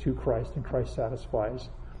wrath to Christ, and Christ satisfies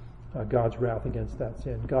God's wrath against that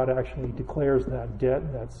sin. God actually declares that debt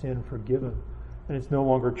and that sin forgiven, and it's no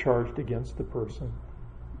longer charged against the person.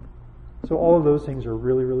 So all of those things are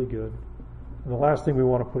really, really good. And the last thing we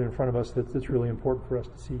want to put in front of us that's really important for us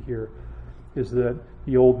to see here is that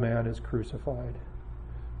the old man is crucified.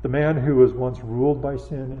 The man who was once ruled by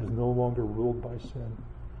sin is no longer ruled by sin.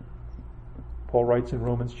 Paul writes in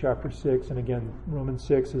Romans chapter 6, and again, Romans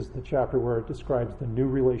 6 is the chapter where it describes the new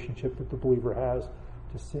relationship that the believer has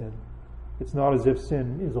to sin. It's not as if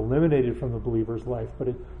sin is eliminated from the believer's life, but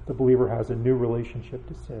the believer has a new relationship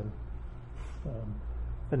to sin.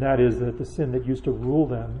 And that is that the sin that used to rule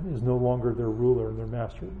them is no longer their ruler and their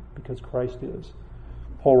master, because Christ is.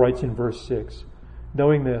 Paul writes in verse 6,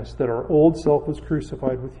 knowing this, that our old self was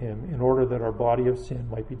crucified with him in order that our body of sin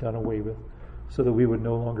might be done away with, so that we would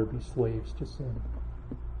no longer be slaves to sin.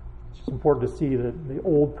 It's just important to see that the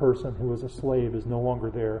old person who was a slave is no longer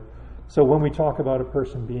there. So when we talk about a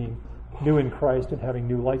person being new in Christ and having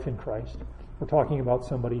new life in Christ, we're talking about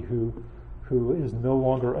somebody who is no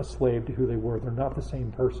longer a slave to who they were. They're not the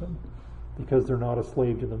same person because they're not a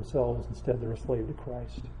slave to themselves. Instead, they're a slave to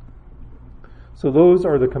Christ. So those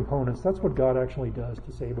are the components. That's what God actually does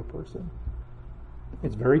to save a person.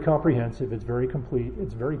 It's very comprehensive. It's very complete.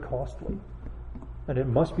 It's very costly. And it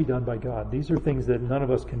must be done by God. These are things that none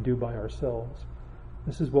of us can do by ourselves.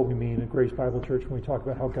 This is what we mean at Grace Bible Church when we talk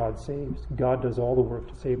about how God saves. God does all the work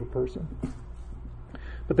to save a person.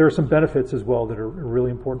 But there are some benefits as well that are really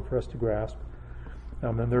important for us to grasp.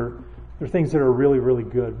 And they're things that are really, really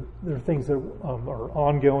good. They're things that are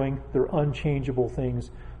ongoing. They're unchangeable things.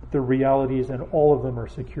 They're realities, and all of them are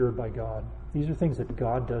secured by God. These are things that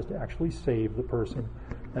God does to actually save the person.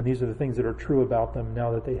 And these are the things that are true about them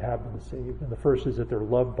now that they have been saved. And the first is that they're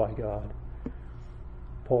loved by God.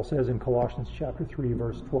 Paul says in Colossians chapter 3,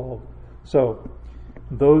 verse 12, so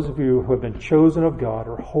those of you who have been chosen of God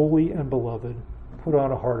are holy and beloved. Put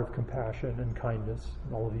on a heart of compassion and kindness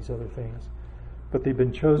and all of these other things. But they've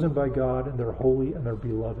been chosen by God, and they're holy and they're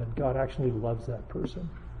beloved. God actually loves that person.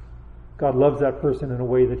 God loves that person in a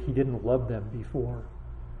way that he didn't love them before.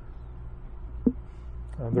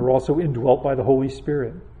 They're also indwelt by the Holy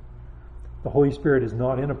Spirit. The Holy Spirit is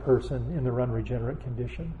not in a person in their unregenerate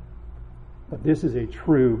condition. But this is a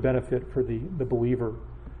true benefit for the believer.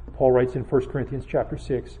 Paul writes in 1 Corinthians chapter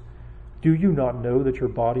 6, do you not know that your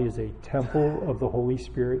body is a temple of the Holy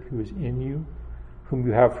Spirit who is in you, whom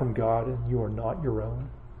you have from God, and you are not your own?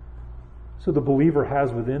 So the believer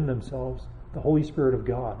has within themselves the Holy Spirit of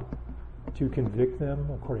God to convict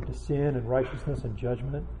them according to sin and righteousness and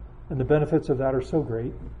judgment. And the benefits of that are so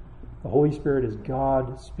great. The Holy Spirit is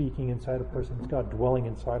God speaking inside a person. It's God dwelling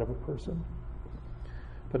inside of a person.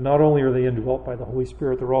 But not only are they indwelt by the Holy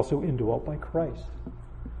Spirit, they're also indwelt by Christ.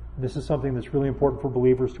 And this is something that's really important for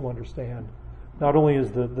believers to understand. Not only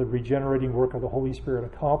is the regenerating work of the Holy Spirit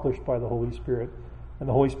accomplished by the Holy Spirit, and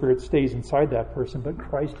the Holy Spirit stays inside that person, but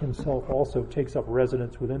Christ himself also takes up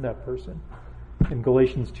residence within that person. In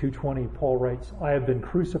Galatians 2:20, Paul writes, I have been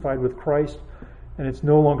crucified with Christ, and it's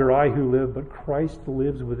no longer I who live, but Christ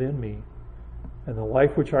lives within me. And the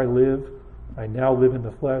life which I live, I now live in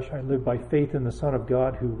the flesh. I live by faith in the Son of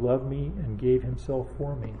God who loved me and gave himself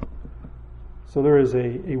for me. So there is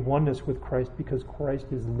a oneness with Christ because Christ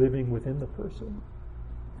is living within the person.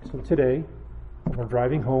 So today, when we're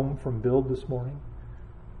driving home from Build this morning,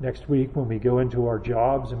 next week when we go into our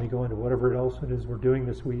jobs and we go into whatever else it is we're doing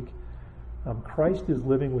this week, Christ is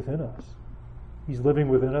living within us. He's living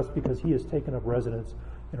within us because he has taken up residence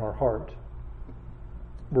in our heart.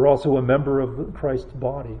 We're also a member of Christ's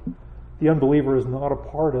body. The unbeliever is not a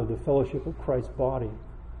part of the fellowship of Christ's body.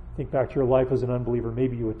 Think back to your life as an unbeliever.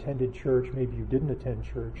 Maybe you attended church, maybe you didn't attend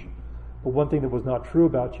church. But one thing that was not true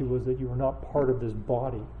about you was that you were not part of this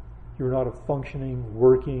body. You were not a functioning,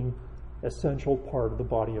 working, essential part of the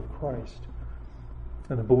body of Christ.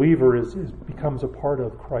 And the believer becomes a part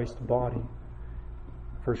of Christ's body.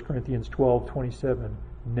 1 Corinthians 12:27,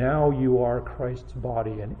 now you are Christ's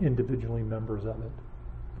body and individually members of it.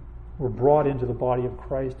 We're brought into the body of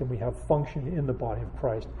Christ and we have function in the body of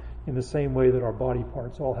Christ in the same way that our body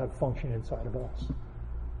parts all have function inside of us.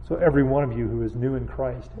 So every one of you who is new in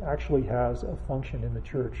Christ actually has a function in the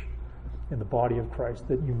church, in the body of Christ,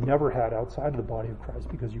 that you never had outside of the body of Christ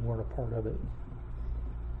because you weren't a part of it.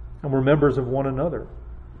 And we're members of one another.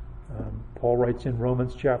 Paul writes in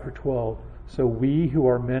Romans chapter 12, so we who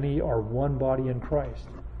are many are one body in Christ.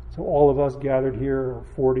 So all of us gathered here, or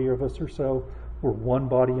 40 of us or so, we're one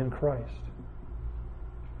body in Christ.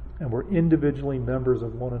 And we're individually members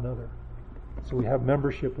of one another. So we have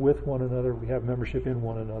membership with one another. We have membership in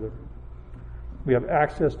one another. We have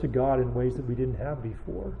access to God in ways that we didn't have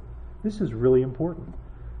before. This is really important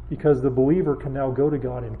because the believer can now go to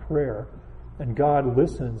God in prayer and God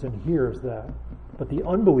listens and hears that. But the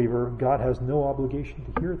unbeliever, God has no obligation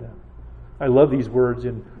to hear them. I love these words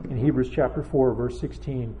in Hebrews chapter 4, verse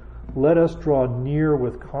 16. Let us draw near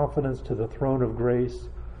with confidence to the throne of grace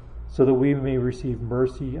so that we may receive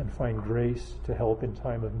mercy and find grace to help in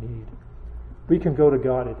time of need. We can go to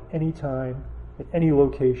God at any time, at any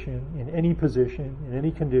location, in any position, in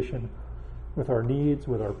any condition, with our needs,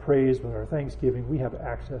 with our praise, with our thanksgiving. We have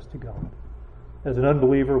access to God. As an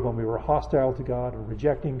unbeliever, when we were hostile to God and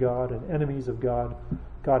rejecting God and enemies of God,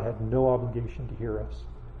 God had no obligation to hear us.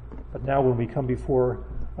 But now when we come before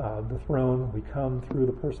the throne, we come through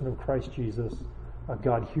the person of Christ Jesus,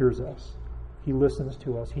 God hears us. He listens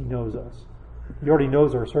to us. He knows us. He already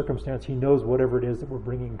knows our circumstance. He knows whatever it is that we're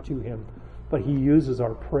bringing to him. But he uses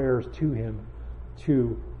our prayers to him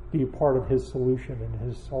to be a part of his solution and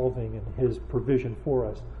his solving and his provision for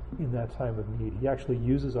us in that time of need. He actually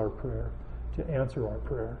uses our prayer to answer our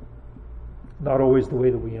prayer. Not always the way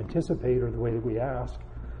that we anticipate or the way that we ask,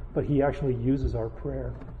 but he actually uses our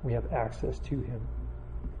prayer. We have access to him.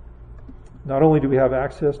 Not only do we have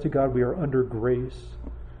access to God, we are under grace.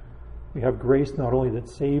 We have grace not only that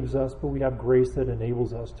saves us, but we have grace that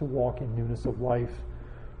enables us to walk in newness of life.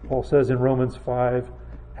 Paul says in Romans 5,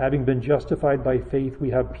 having been justified by faith, we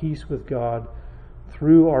have peace with God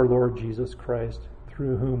through our Lord Jesus Christ,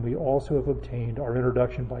 through whom we also have obtained our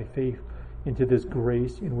introduction by faith into this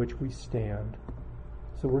grace in which we stand.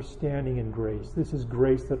 So we're standing in grace. This is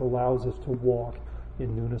grace that allows us to walk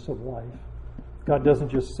in newness of life. God doesn't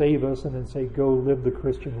just save us and then say, go live the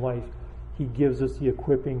Christian life. He gives us the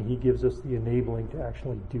equipping. He gives us the enabling to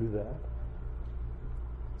actually do that.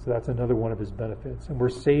 So that's another one of his benefits. And we're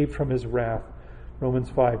saved from his wrath. Romans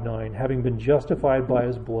 5:9, having been justified by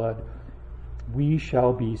his blood, we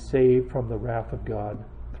shall be saved from the wrath of God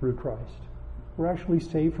through Christ. We're actually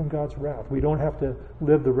saved from God's wrath. We don't have to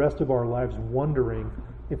live the rest of our lives wondering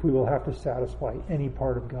if we will have to satisfy any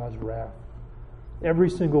part of God's wrath. Every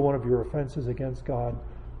single one of your offenses against God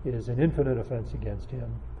is an infinite offense against him.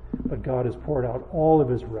 But God has poured out all of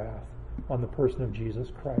his wrath on the person of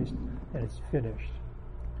Jesus Christ, and it's finished.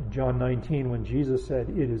 In John 19, when Jesus said,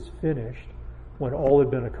 it is finished, when all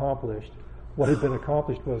had been accomplished, what had been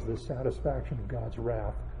accomplished was the satisfaction of God's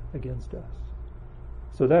wrath against us.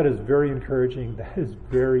 So that is very encouraging. That is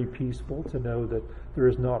very peaceful to know that there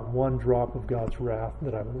is not one drop of God's wrath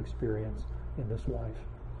that I will experience in this life.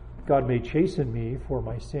 God may chasten me for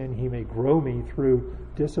my sin. He may grow me through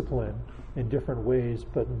discipline in different ways,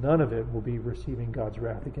 but none of it will be receiving God's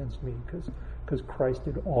wrath against me because Christ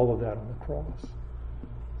did all of that on the cross.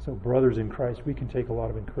 So brothers in Christ, we can take a lot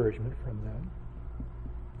of encouragement from that.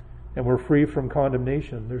 And we're free from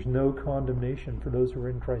condemnation. There's no condemnation for those who are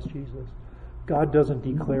in Christ Jesus. God doesn't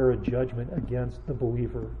declare a judgment against the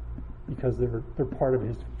believer because they're part of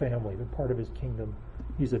his family. They're part of his kingdom.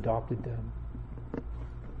 He's adopted them.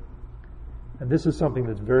 And this is something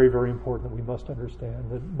that's very, very important that we must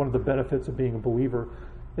understand. That one of the benefits of being a believer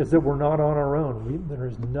is that we're not on our own. There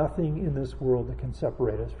is nothing in this world that can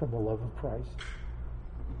separate us from the love of Christ.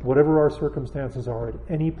 Whatever our circumstances are at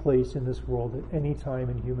any place in this world, at any time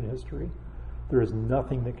in human history, there is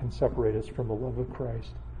nothing that can separate us from the love of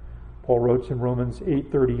Christ. Paul wrote in Romans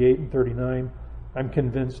 8:38 and 39, I'm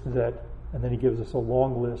convinced that, and then he gives us a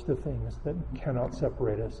long list of things that cannot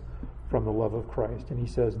separate us from the love of Christ. And he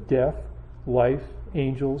says, death, life,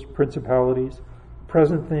 angels, principalities,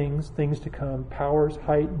 present things, things to come, powers,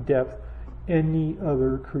 height, depth, any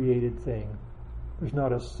other created thing. There's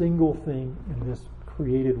not a single thing in this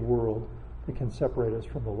created world that can separate us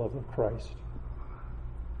from the love of Christ.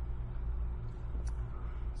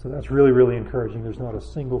 So that's really, really encouraging. There's not a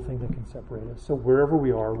single thing that can separate us. So wherever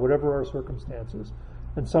we are, whatever our circumstances,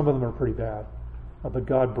 and some of them are pretty bad, but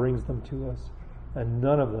God brings them to us, and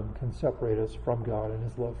none of them can separate us from God and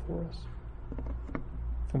his love for us.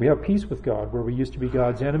 And we have peace with God. Where we used to be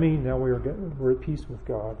God's enemy, now we're at peace with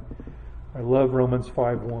God. I love Romans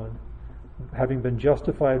 5:1. Having been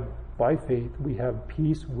justified by faith, we have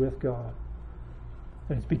peace with God.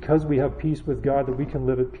 And it's because we have peace with God that we can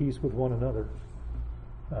live at peace with one another.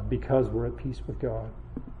 Because we're at peace with God.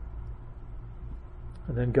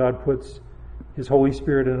 And then God puts his Holy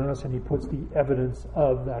Spirit in us, and he puts the evidence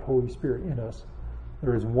of that Holy Spirit in us.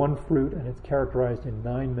 There is one fruit, and it's characterized in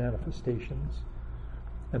 9 manifestations.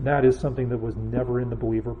 And that is something that was never in the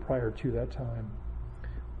believer prior to that time.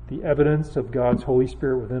 The evidence of God's Holy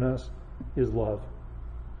Spirit within us is love.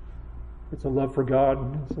 It's a love for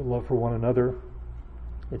God. It's a love for one another.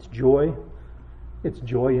 It's joy. It's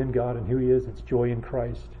joy in God and who he is. It's joy in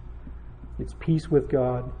Christ. It's peace with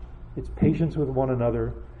God. It's patience with one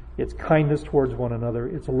another. It's kindness towards one another.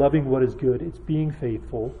 It's loving what is good. It's being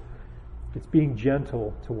faithful. It's being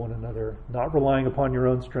gentle to one another, not relying upon your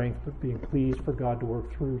own strength, but being pleased for God to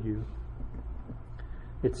work through you.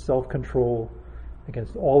 It's self-control.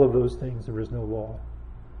 Against all of those things, there is no law.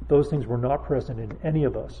 Those things were not present in any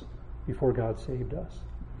of us before God saved us.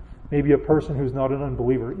 Maybe a person who's not an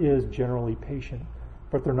unbeliever is generally patient,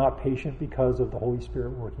 but they're not patient because of the Holy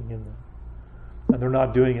Spirit working in them. And they're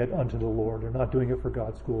not doing it unto the Lord. They're not doing it for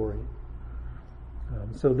God's glory.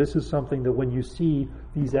 So this is something that when you see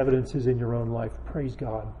these evidences in your own life, praise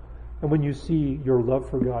God. And when you see your love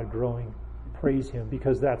for God growing, praise Him,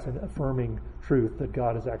 because that's an affirming truth that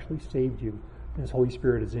God has actually saved you and His Holy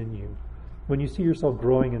Spirit is in you. When you see yourself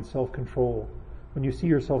growing in self-control, when you see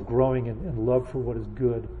yourself growing in love for what is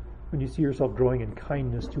good, when you see yourself growing in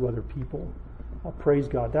kindness to other people, praise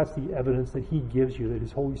God. That's the evidence that He gives you, that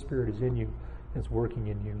His Holy Spirit is in you and is working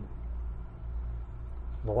in you.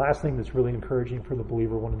 And the last thing that's really encouraging for the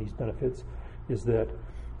believer, one of these benefits, is that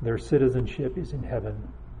their citizenship is in heaven.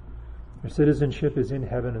 Their citizenship is in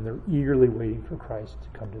heaven, and they're eagerly waiting for Christ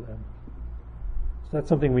to come to them. So that's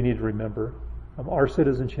something we need to remember. Our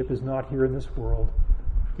citizenship is not here in this world.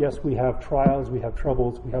 Yes, we have trials, we have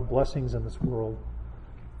troubles, we have blessings in this world.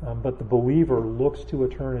 But the believer looks to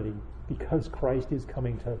eternity because Christ is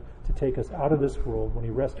coming to take us out of this world when He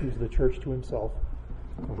rescues the church to Himself,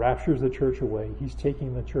 raptures the church away. He's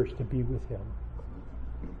taking the church to be with Him.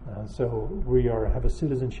 So we have a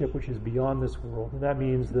citizenship which is beyond this world. And that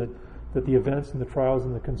means that the events and the trials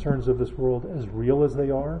and the concerns of this world, as real as they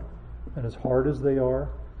are and as hard as they are,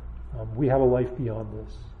 we have a life beyond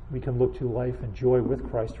this. We can look to life and joy with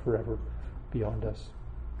Christ forever beyond us.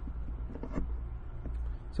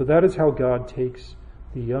 So that is how God takes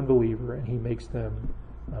the unbeliever and He makes them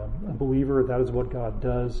a believer. That is what God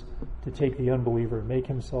does to take the unbeliever and make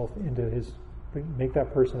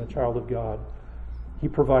that person a child of God. He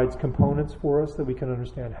provides components for us that we can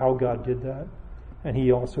understand how God did that, and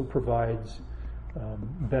He also provides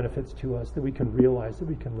benefits to us that we can realize that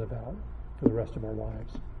we can live out for the rest of our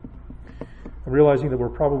lives. I'm realizing that we're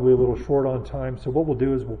probably a little short on time, so what we'll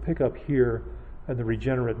do is we'll pick up here at the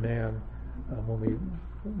regenerate man when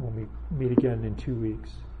we meet again in 2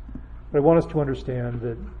 weeks. But I want us to understand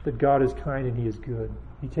that God is kind and He is good.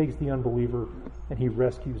 He takes the unbeliever and He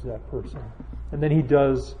rescues that person. And then He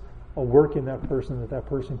does a work in that person that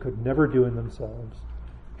person could never do in themselves,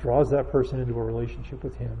 draws that person into a relationship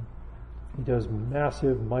with Him. He does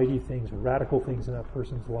massive, mighty things, radical things in that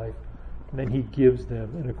person's life, and then He gives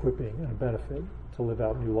them an equipping and a benefit to live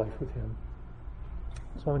out new life with Him.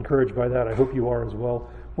 So I'm encouraged by that. I hope you are as well.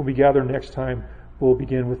 When we gather next time, we'll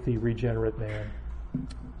begin with the regenerate man.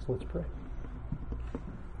 So let's pray.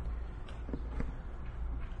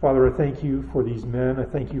 Father, I thank You for these men. I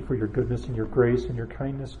thank You for Your goodness and Your grace and Your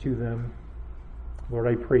kindness to them. Lord,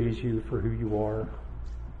 I praise You for who You are.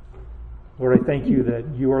 Lord, I thank You that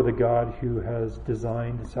You are the God who has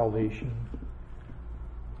designed salvation,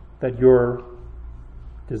 that Your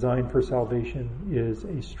design for salvation is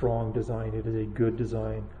a strong design. It is a good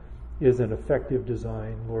design. It is an effective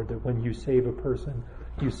design, Lord, that when You save a person,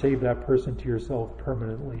 You save that person to Yourself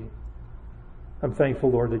permanently. I'm thankful,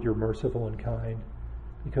 Lord, that You're merciful and kind,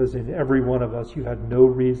 because in every one of us, You had no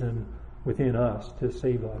reason within us to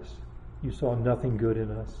save us. You saw nothing good in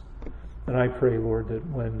us. And I pray, Lord, that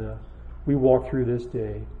when we walk through this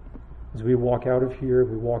day, as we walk out of here,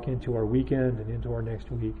 we walk into our weekend and into our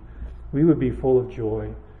next week, we would be full of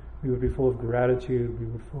joy. We would be full of gratitude. We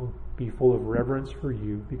would be full of reverence for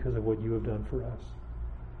You because of what You have done for us.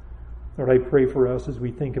 Lord, I pray for us as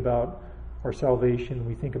we think about our salvation,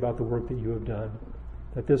 we think about the work that You have done,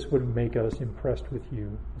 that this would make us impressed with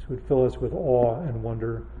You. This would fill us with awe and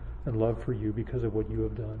wonder and love for You because of what You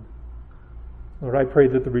have done. Lord, I pray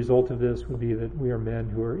that the result of this would be that we are men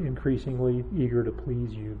who are increasingly eager to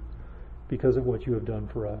please You because of what You have done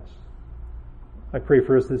for us. I pray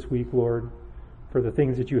for us this week, Lord, for the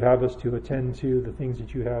things that You have us to attend to, the things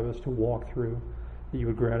that You have us to walk through, that You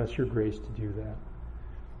would grant us Your grace to do that.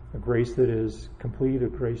 A grace that is complete, a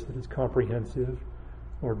grace that is comprehensive.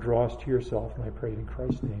 Lord, draw us to Yourself, and I pray in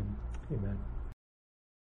Christ's name. Amen.